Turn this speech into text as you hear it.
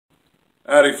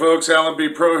Howdy folks, Alan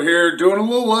BePro here, doing a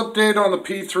little update on the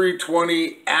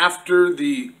P320 after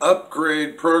the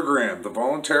upgrade program, the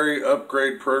voluntary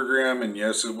upgrade program, and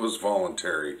yes, it was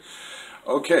voluntary.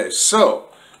 Okay, so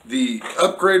the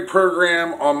upgrade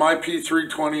program on my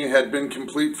P320 had been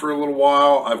complete for a little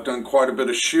while. I've done quite a bit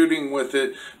of shooting with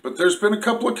it, but there's been a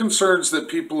couple of concerns that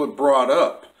people have brought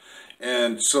up,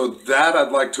 and so that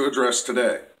I'd like to address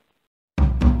today.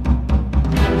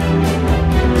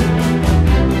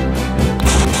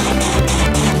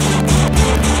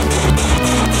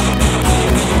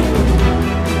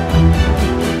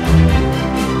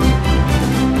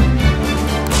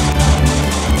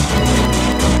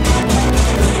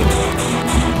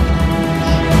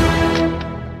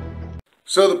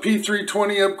 So the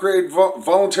P320 upgrade,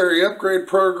 voluntary upgrade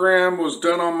program was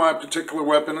done on my particular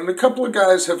weapon, and a couple of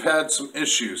guys have had some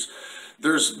issues.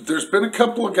 There's been a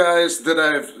couple of guys that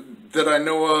I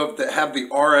know of that have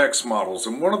the RX models,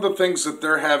 and one of the things that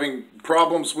they're having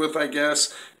problems with, I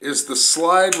guess, is the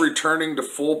slide returning to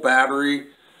full battery.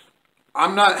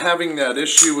 I'm not having that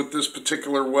issue with this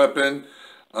particular weapon.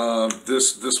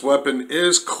 This weapon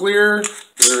is clear.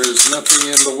 There is nothing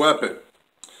in the weapon.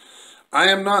 I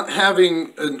am not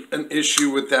having an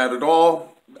issue with that at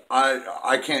all.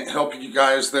 I can't help you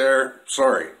guys there.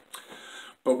 Sorry.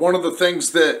 But one of the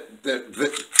things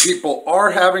that people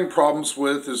are having problems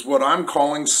with is what I'm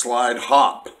calling slide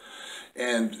hop.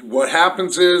 And what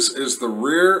happens is the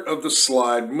rear of the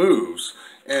slide moves.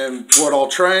 And what I'll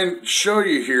try and show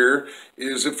you here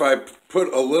is if I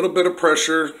put a little bit of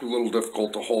pressure, a little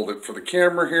difficult to hold it for the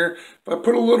camera here, if I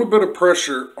put a little bit of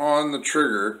pressure on the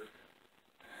trigger,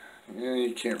 yeah,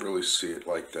 you can't really see it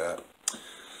like that.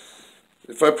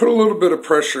 If I put a little bit of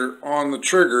pressure on the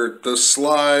trigger, the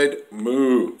slide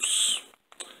moves.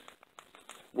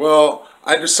 Well,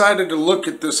 I decided to look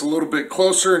at this a little bit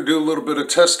closer and do a little bit of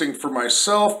testing for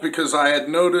myself because I had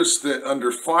noticed that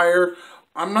under fire,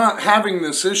 I'm not having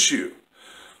this issue.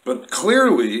 But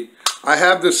clearly, I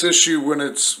have this issue when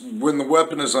the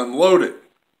weapon is unloaded.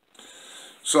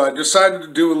 So I decided to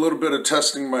do a little bit of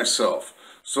testing myself.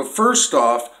 So first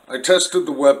off, I tested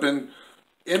the weapon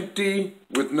empty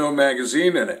with no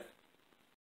magazine in it.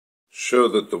 Show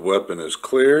that the weapon is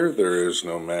clear, there is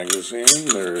no magazine,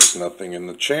 there is nothing in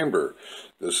the chamber.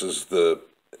 This is the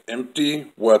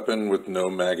empty weapon with no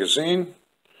magazine.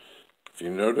 If you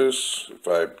notice, if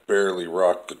I barely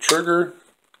rock the trigger,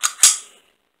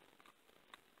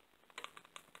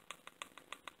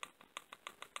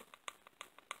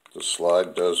 the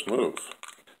slide does move.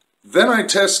 Then I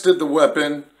tested the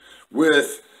weapon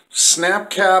with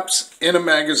snap caps in a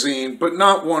magazine, but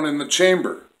not one in the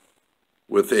chamber.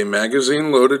 With a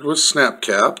magazine loaded with snap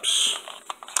caps,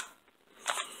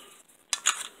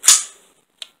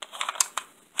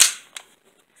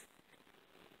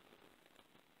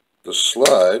 the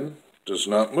slide does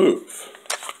not move.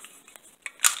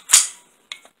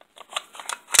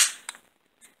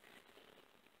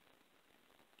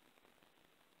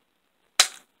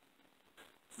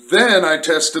 Then I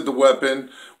tested the weapon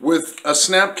with a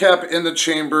snap cap in the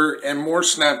chamber and more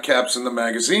snap caps in the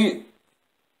magazine.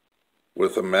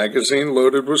 With a magazine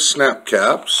loaded with snap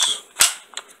caps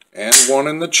and one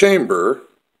in the chamber,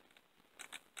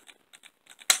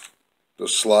 the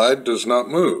slide does not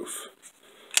move.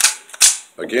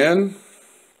 Again,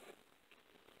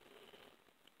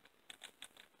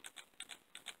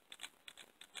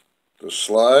 the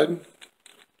slide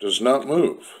does not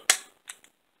move.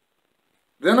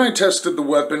 Then I tested the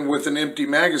weapon with an empty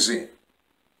magazine.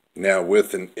 Now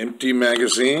with an empty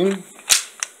magazine,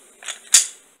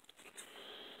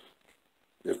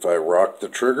 if I rock the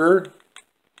trigger,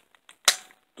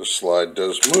 the slide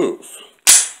does move.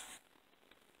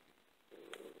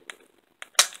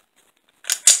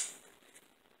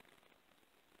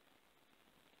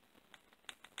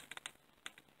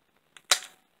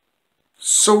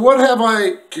 So what have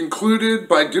I concluded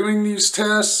by doing these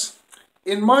tests?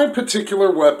 In my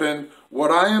particular weapon, what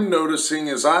I am noticing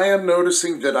is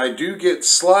that I do get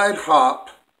slide hop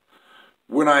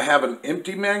when I have an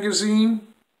empty magazine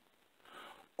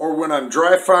or when I'm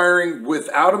dry firing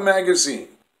without a magazine.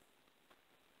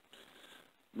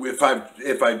 If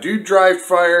I do dry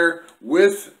fire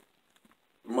with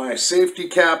my safety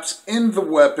caps in the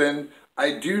weapon,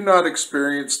 I do not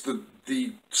experience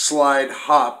the slide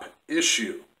hop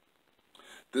issue.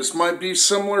 This might be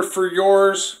similar for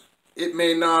yours. It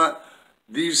may not.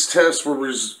 These tests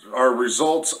are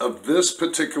results of this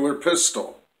particular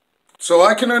pistol. So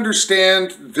I can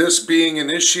understand this being an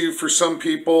issue for some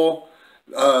people.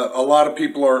 A lot of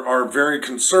people are very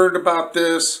concerned about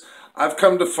this. I've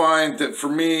come to find that for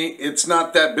me, it's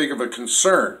not that big of a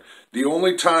concern. The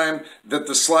only time that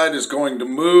the slide is going to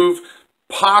move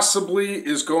possibly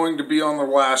is going to be on the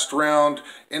last round,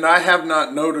 and I have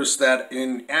not noticed that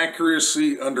in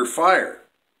accuracy under fire.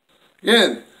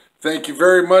 Again, thank you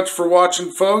very much for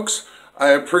watching, folks. I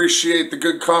appreciate the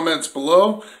good comments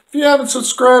below. If you haven't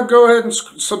subscribed, go ahead and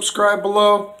subscribe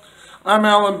below. I'm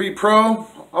Alan BePro.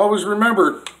 Always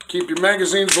remember, keep your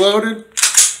magazines loaded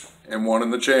and one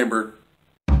in the chamber.